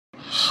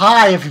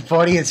Hi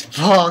everybody, it's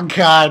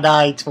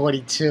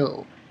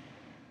BANKAI922.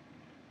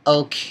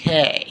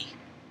 Okay.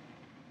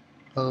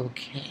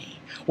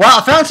 Well,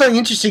 I found something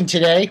interesting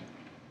today.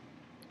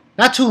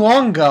 Not too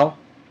long ago.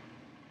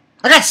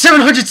 I got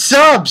 700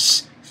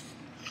 subs!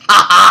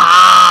 Ha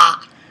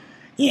ha!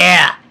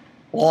 Yeah.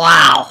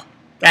 Wow.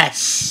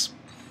 That's...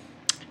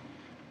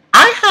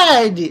 I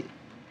had...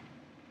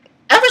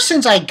 Ever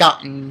since I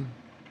gotten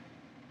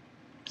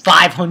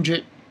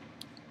 500...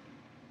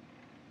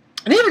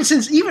 And even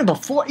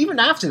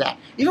after that,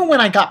 even when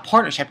I got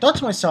partnership, I thought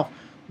to myself,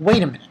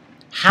 wait a minute,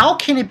 how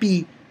can it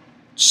be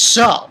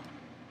so?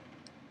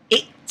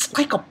 It's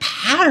like a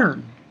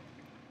pattern.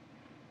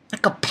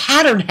 Like a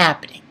pattern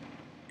happening.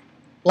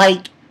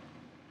 Like,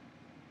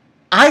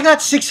 I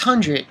got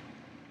 600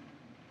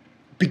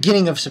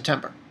 beginning of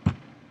September.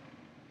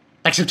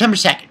 Like September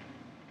 2nd.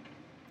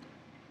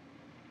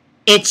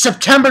 It's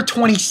September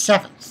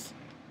 27th.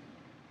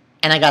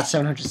 And I got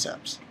 700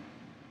 subs.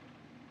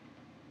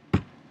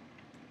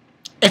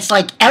 It's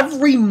like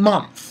every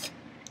month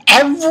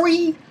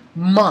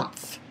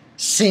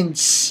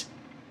since,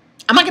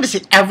 I'm not going to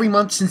say every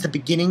month since the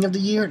beginning of the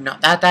year. No,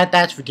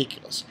 that's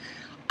ridiculous.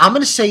 I'm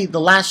going to say the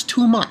last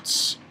 2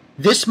 months.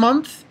 This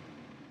month,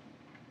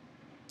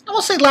 I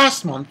will say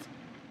last month,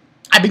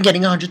 I've been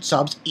getting 100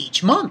 subs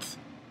each month.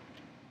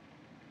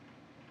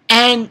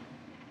 And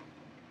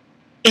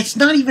it's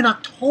not even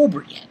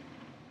October yet.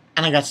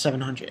 And I got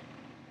 700.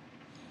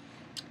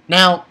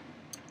 Now,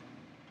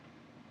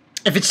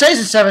 if it says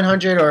it's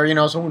 700 or, you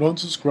know, someone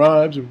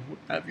unsubscribes or what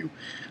have you,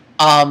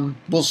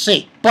 we'll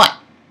see. But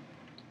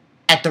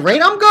at the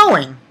rate I'm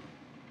going,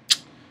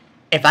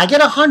 if I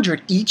get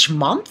 100 each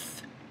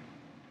month,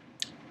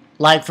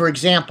 like, for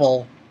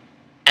example,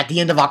 at the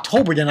end of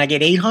October, then I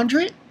get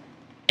 800,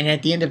 and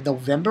at the end of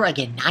November, I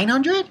get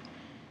 900,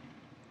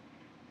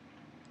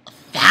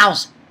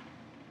 1,000.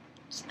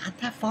 It's not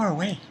that far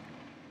away.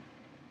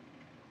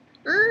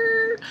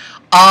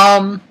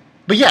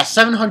 But yeah,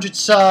 700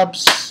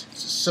 subs.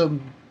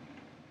 Some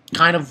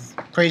kind of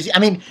crazy. I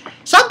mean,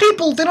 some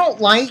people, they don't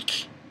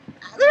like.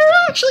 There are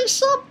actually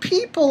some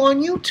people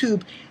on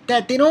YouTube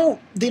that they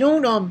don't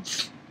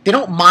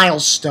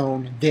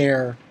milestone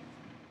their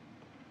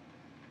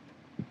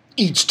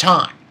each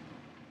time.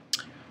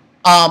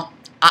 I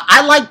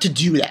like to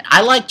do that.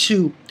 I like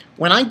to,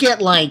 when I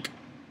get like,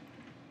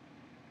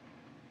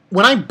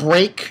 when I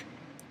break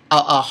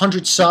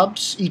 100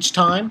 subs each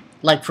time,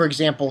 like for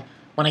example,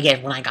 when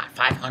I got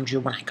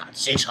 500, when I got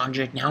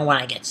 600, now when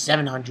I get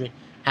 700,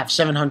 have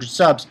 700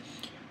 subs,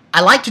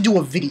 I like to do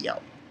a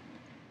video.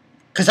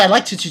 Because I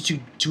like to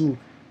you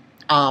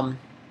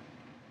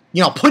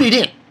know, put it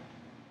in.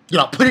 You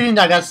know, put it in,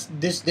 I got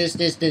this,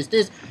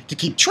 to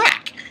keep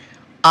track.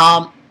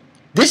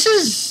 This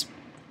is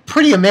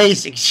pretty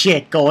amazing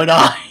shit going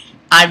on.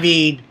 I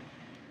mean,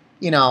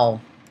 you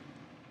know,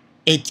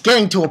 it's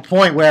getting to a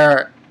point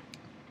where,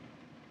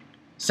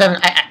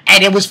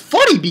 and it was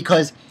funny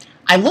because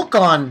I look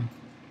on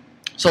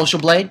Social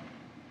Blade,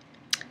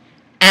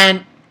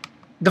 and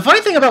the funny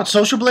thing about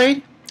Social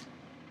Blade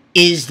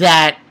is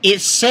that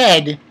it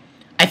said,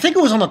 I think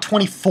it was on the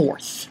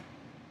 24th.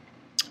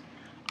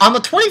 On the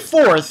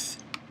 24th,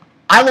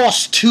 I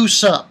lost 2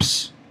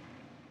 subs.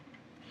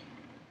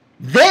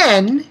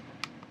 Then,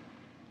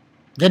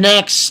 the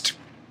next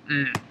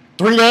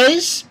 3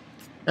 days,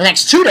 the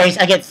next 2 days,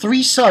 I get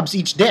 3 subs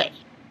each day.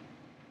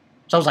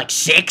 So I was like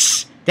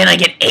 6, then I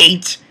get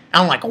 8,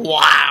 and I'm like,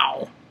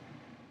 wow.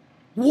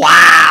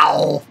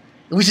 Wow.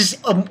 It was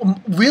just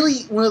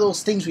really one of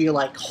those things where you're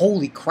like,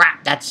 holy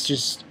crap, that's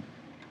just,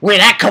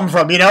 where'd that come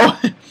from, you know?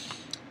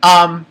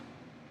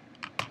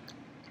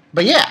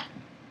 But yeah,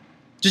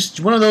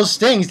 just one of those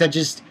things that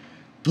just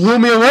blew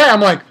me away.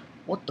 I'm like,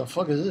 what the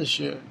fuck is this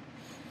shit?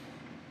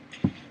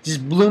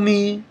 Just blew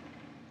me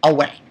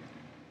away.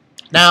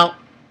 Now,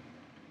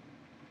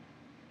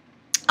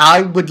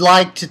 I would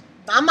like to,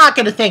 I'm not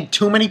going to thank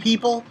too many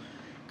people,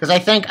 because I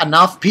thank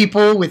enough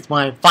people with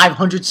my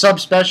 500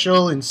 sub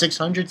special and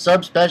 600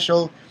 sub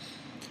special.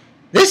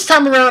 This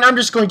time around, I'm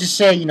just going to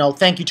say, you know,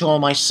 thank you to all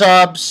my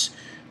subs.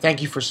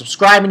 Thank you for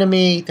subscribing to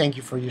me. Thank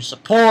you for your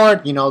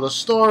support. You know the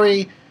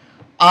story.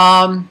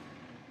 I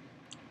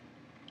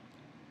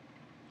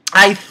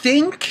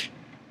think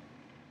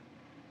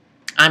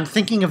I'm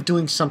thinking of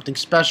doing something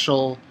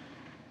special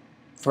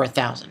for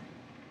 1,000.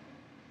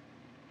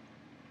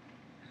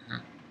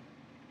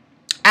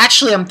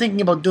 Actually, I'm thinking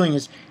about doing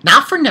this,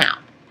 not for now.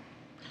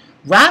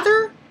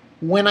 Rather,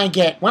 when I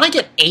get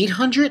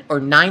 800 or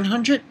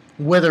 900,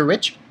 whether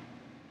rich,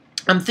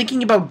 I'm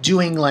thinking about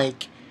doing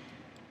like,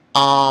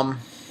 oh,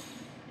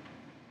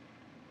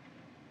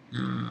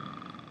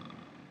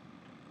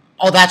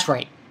 that's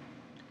right.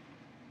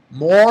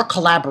 More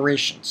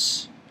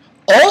collaborations.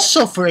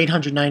 Also for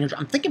 800, 900,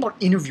 I'm thinking about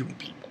interviewing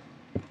people.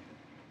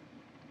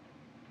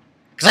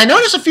 Because I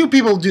notice a few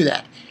people do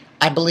that.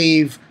 I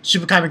believe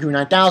Super Comic Crew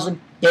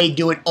 9000, they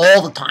do it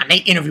all the time. They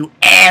interview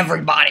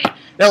everybody.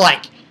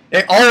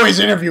 They always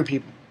interview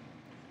people.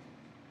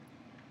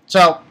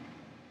 So,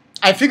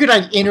 I figured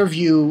I'd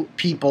interview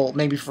people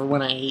maybe for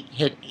when I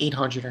hit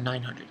 800 or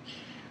 900.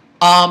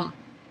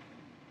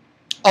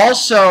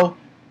 Also,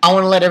 I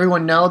want to let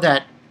everyone know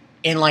that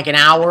in like an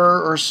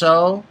hour or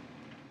so,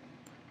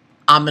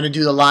 I'm going to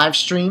do the live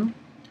stream.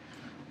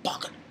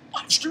 Live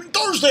stream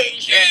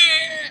Thursdays, yeah!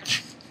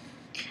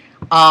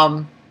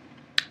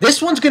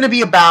 This one's going to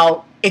be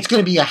about, it's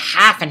going to be a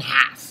half and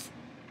half.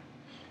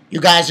 You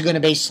guys are going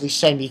to basically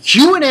send me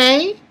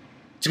Q&A.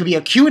 It's going to be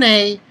a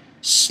Q&A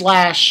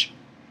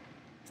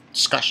 /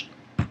 discussion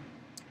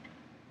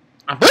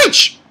on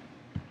Bleach.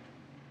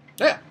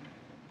 Yeah.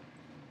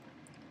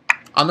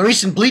 On the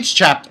recent Bleach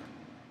chapter.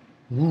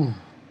 Ooh.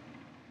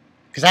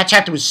 Because that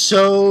chapter was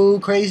so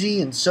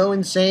crazy and so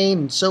insane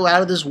and so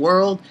out of this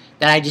world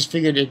that I just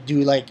figured to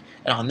do like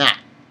on that.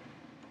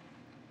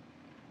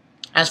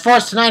 As far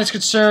as tonight is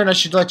concerned, I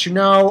should let you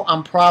know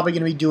I'm probably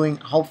going to be doing,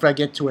 hopefully I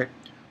get to it,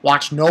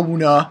 watch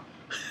Nobuna.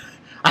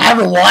 I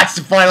haven't watched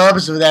the final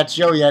episode of that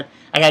show yet.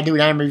 I got to do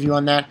an anime review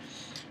on that.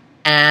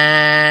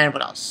 And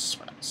what else?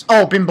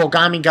 Oh, Bimbo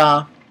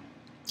Gamiga.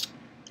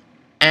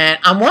 And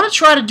I want to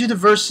try to do the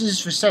verses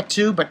for set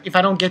 2, but if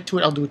I don't get to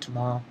it, I'll do it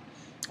tomorrow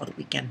or the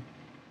weekend.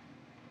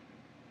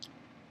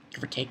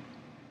 Give or take.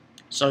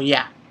 So,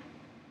 yeah.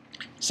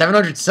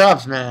 700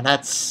 subs, man.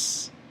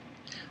 That's...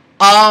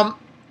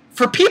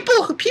 For people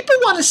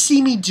want to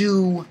see me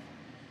do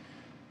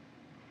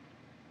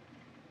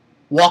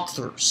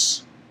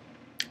walkthroughs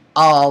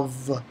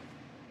of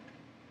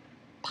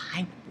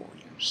Bible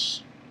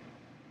Warriors.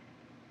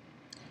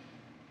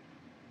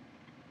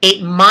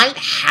 It might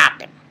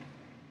happen.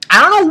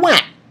 I don't know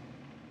when.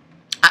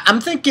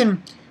 I'm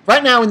thinking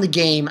right now in the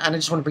game, and I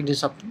just want to bring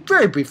this up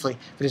very briefly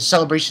for the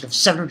celebration of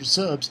 700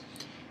 subs.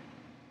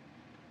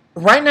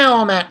 Right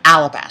now I'm at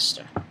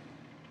Alabaster.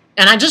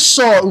 And I just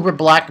saw Uber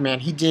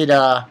Blackman. He did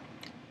a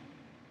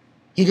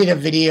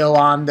video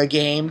on the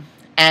game,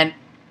 and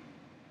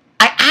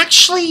I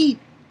actually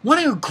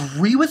want to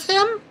agree with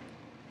him.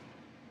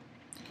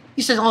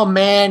 He says, "Oh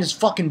man, it's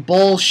fucking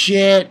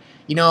bullshit.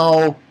 You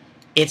know,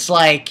 it's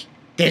like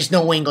there's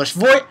no English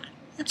voice."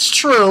 It's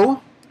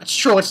true. It's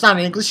true. It's not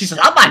in English. He says,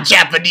 "I'm not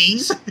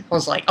Japanese." I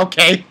was like,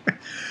 okay,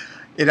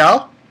 you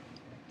know.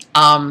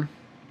 I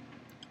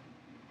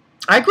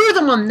agree with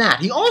him on that.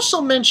 He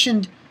also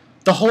mentioned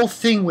the whole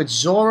thing with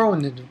Zoro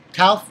and the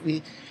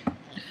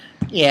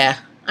yeah,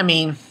 I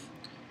mean,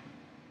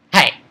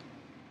 hey,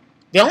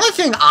 the only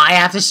thing I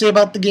have to say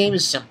about the game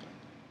is simple.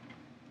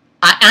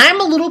 I'm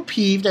a little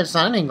peeved that it's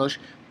not in English,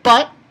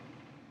 but,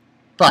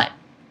 come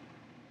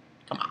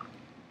on.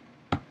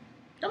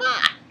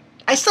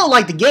 I still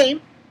like the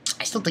game.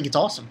 I still think it's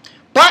awesome.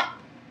 But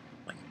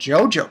when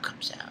JoJo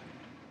comes out,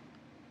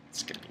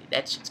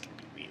 that shit's gonna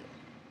be real.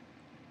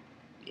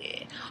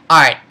 Yeah.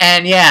 Alright,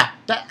 and yeah,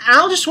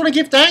 I just want to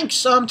give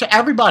thanks to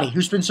everybody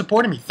who's been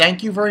supporting me.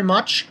 Thank you very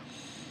much.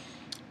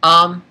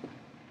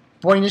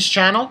 Supporting this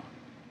channel.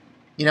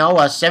 You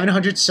know,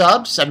 700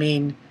 subs. I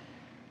mean,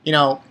 you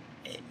know,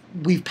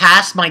 we've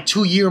passed my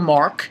 2-year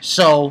mark,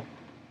 so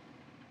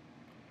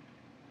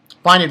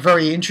find it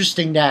very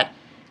interesting that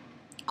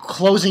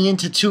closing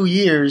into 2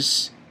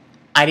 years,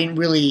 I didn't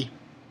really.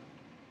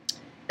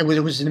 It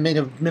was in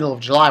the middle of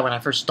July when I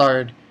first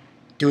started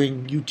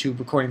doing YouTube,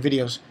 recording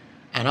videos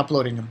and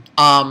uploading them.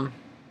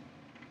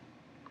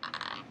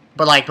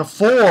 But like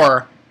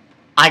before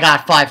I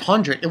got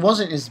 500, it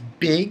wasn't as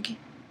big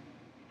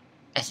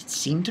as it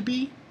seemed to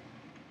be.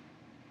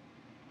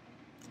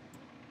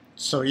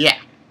 So yeah.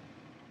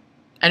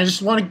 And I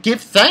just want to give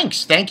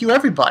thanks. Thank you,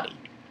 everybody.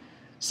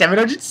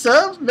 700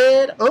 subs,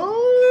 man.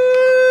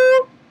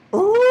 Oh,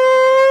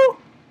 oh,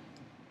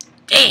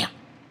 damn.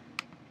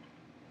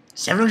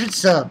 700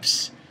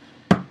 subs.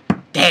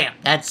 Damn,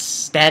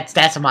 that's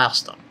a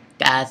milestone.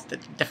 That's the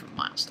different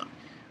milestone.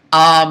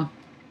 And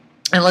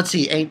let's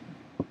see,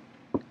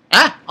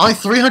 only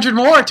 300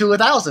 more to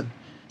 1,000.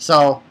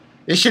 So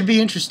it should be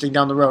interesting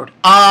down the road.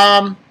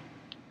 Now,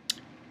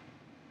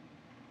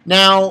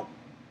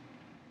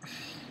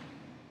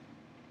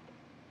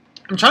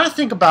 I'm trying to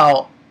think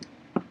about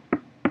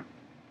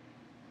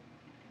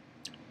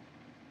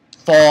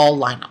fall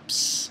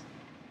lineups.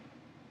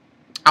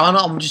 I want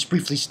to just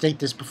briefly state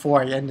this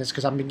before I end this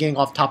because I've been getting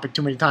off topic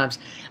too many times,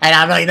 and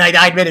I'm like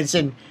 9 minutes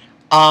in.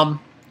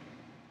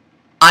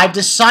 I've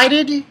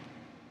decided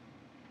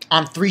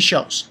on 3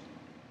 shows,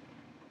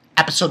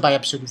 episode by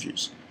episode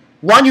reviews.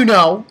 One, you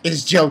know,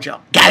 is JoJo.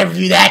 Gotta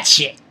review that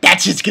shit.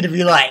 That shit's gonna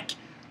be like,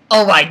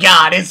 oh my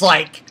god, it's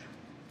like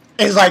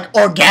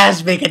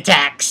orgasmic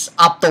attacks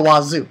up the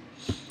wazoo.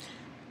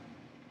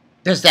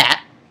 There's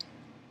that.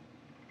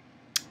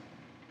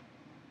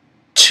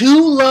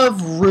 2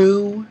 Love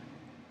Rue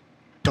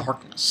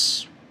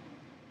Darkness.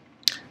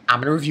 I'm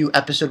going to review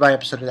episode by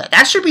episode of that.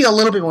 That should be a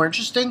little bit more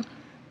interesting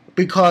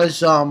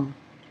because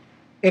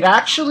it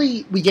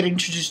actually, we get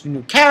introduced to a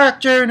new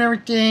character and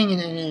everything,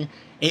 and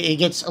it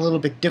gets a little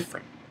bit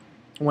different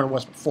from what it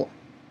was before.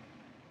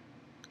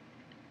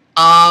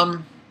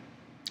 And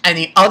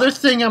the other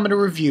thing I'm going to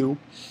review,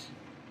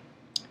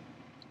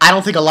 I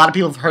don't think a lot of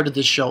people have heard of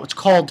this show. It's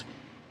called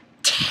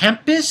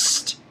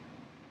Tempest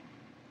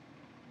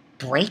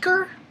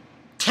Breaker?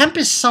 Temp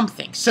is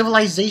something.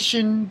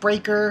 Civilization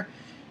Breaker.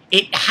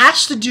 It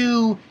has to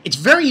do... It's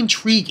very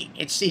intriguing.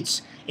 It's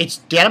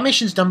the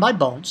animation's done by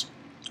Bones.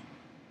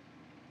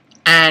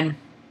 And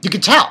you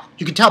can tell.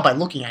 You can tell by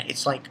looking at it.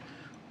 It's like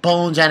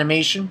Bones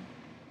animation.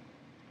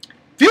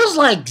 Feels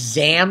like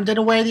Zammed in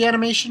a way, the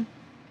animation.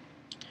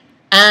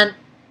 And,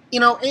 you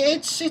know,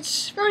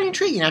 it's very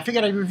intriguing. I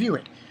figured I'd review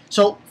it.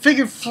 So,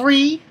 figure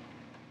 3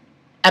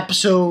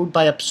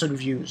 episode-by-episode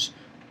reviews.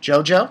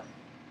 JoJo,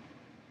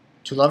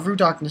 To Love Through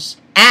Darkness,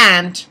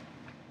 and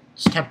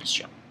Tempest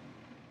Show.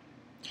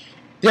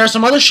 There are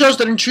some other shows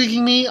that are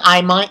intriguing me.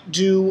 I might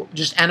do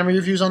just anime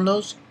reviews on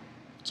those.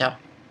 So,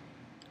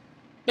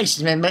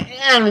 basically, man,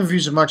 anime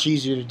reviews are much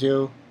easier to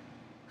do.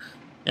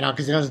 You know,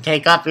 because it doesn't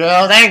take up your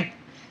whole thing.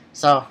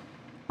 So,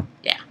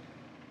 yeah.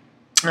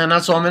 And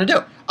that's what I'm going to do.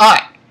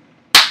 Alright.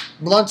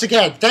 Once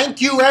again, thank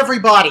you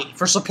everybody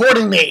for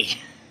supporting me.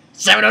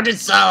 700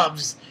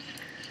 subs.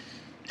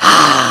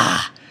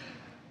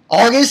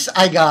 August,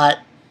 I got...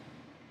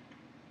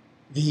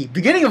 The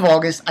beginning of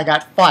August, I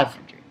got 500.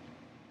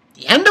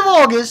 The end of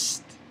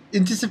August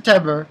into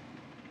September,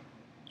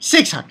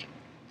 600.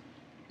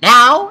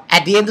 Now,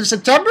 at the end of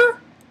September,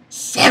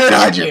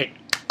 700.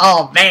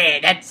 Oh,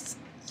 man, that's...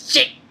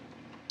 Shit.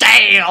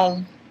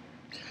 Damn.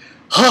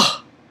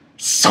 Huh.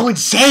 So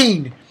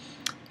insane.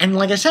 And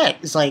like I said,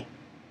 it's like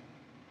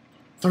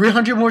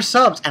 300 more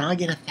subs, and I'll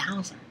get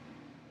 1,000.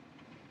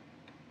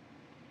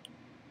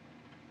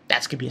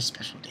 That's gonna be a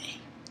special day.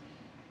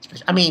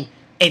 I mean,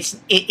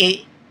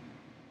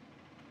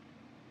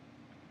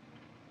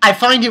 I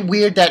find it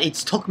weird that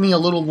it's took me a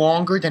little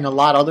longer than a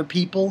lot of other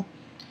people.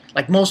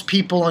 Like most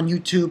people on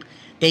YouTube,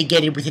 they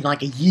get it within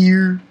like a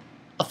year,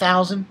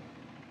 1,000.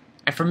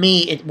 And for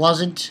me, it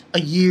wasn't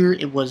a year.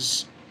 It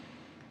was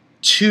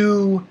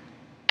 2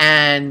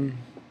 and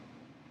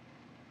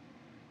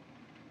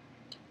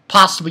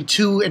possibly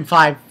 2 and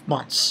 5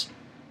 months.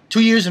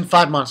 2 years and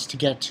 5 months to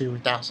get to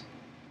 1,000.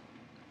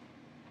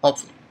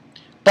 Hopefully.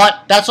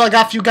 But that's all I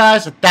got for you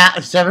guys. With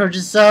that,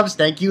 700 subs.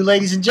 Thank you,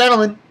 ladies and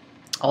gentlemen.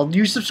 All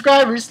new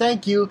subscribers,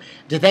 thank you.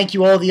 To thank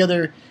you all the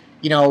other,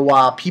 you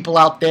know, people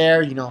out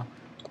there, you know,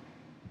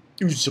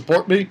 who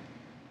support me.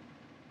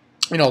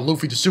 You know,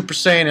 Luffy the Super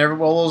Saiyan,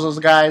 all those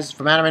guys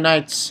from Anime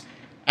Nights.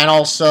 And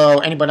also,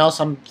 anybody else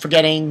I'm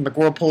forgetting,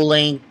 McWhirlpool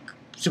Link,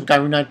 Super Guy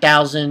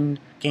 9000,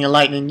 King of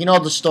Lightning, you know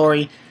the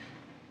story.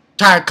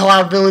 Tired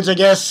Cloud Village, I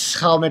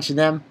guess. I'll mention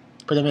them.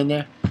 Put them in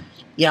there.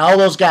 Yeah, all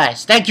those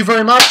guys. Thank you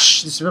very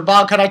much. This is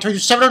BANKAI922,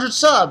 700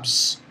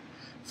 subs.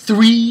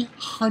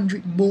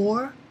 300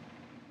 more.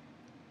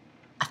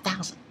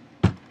 1,000.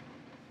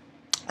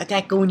 Let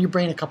that go in your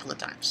brain a couple of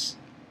times.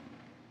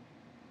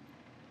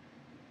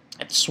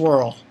 Let it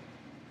swirl.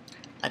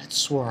 Let it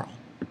swirl.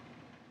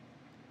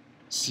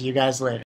 See you guys later.